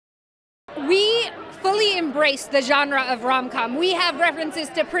We fully embrace the genre of rom-com. We have references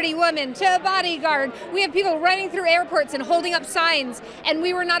to Pretty Woman, to Bodyguard. We have people running through airports and holding up signs, and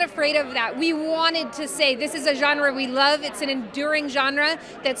we were not afraid of that. We wanted to say this is a genre we love. It's an enduring genre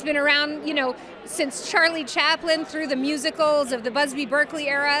that's been around, since Charlie Chaplin through the musicals of the Busby Berkeley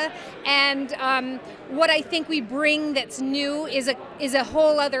era. And what I think we bring that's new is a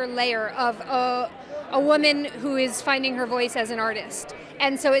whole other layer of a woman who is finding her voice as an artist.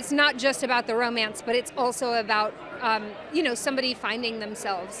 And so it's not just about the romance, but it's also about, somebody finding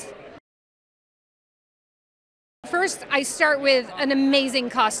themselves. First, I start with an amazing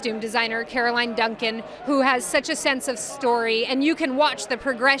costume designer, Caroline Duncan, who has such a sense of story, and you can watch the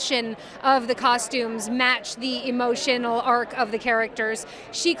progression of the costumes match the emotional arc of the characters.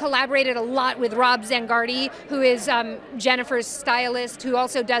 She collaborated a lot with Rob Zangardi, who is Jennifer's stylist, who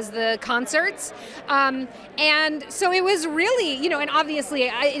also does the concerts. And so it was really, and obviously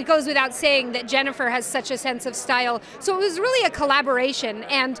it goes without saying that Jennifer has such a sense of style. So it was really a collaboration.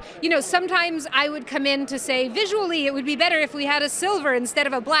 And, sometimes I would come in to say, visually, it would be better if we had a silver instead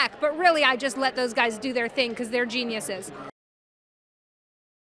of a black, but really I just let those guys do their thing because they're geniuses.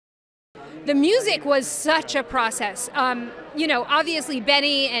 The music was such a process. Obviously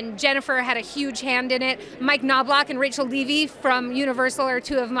Benny and Jennifer had a huge hand in it. Mike Knobloch and Rachel Levy from Universal are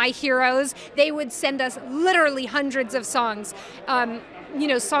two of my heroes. They would send us literally hundreds of songs.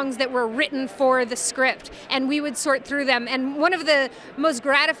 Songs that were written for the script, and we would sort through them. And one of the most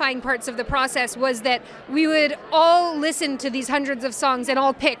gratifying parts of the process was that we would all listen to these hundreds of songs and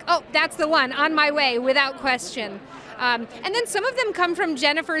all pick, oh, that's the one, On My Way, without question. And then some of them come from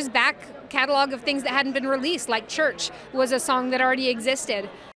Jennifer's back catalog of things that hadn't been released, like Church was a song that already existed.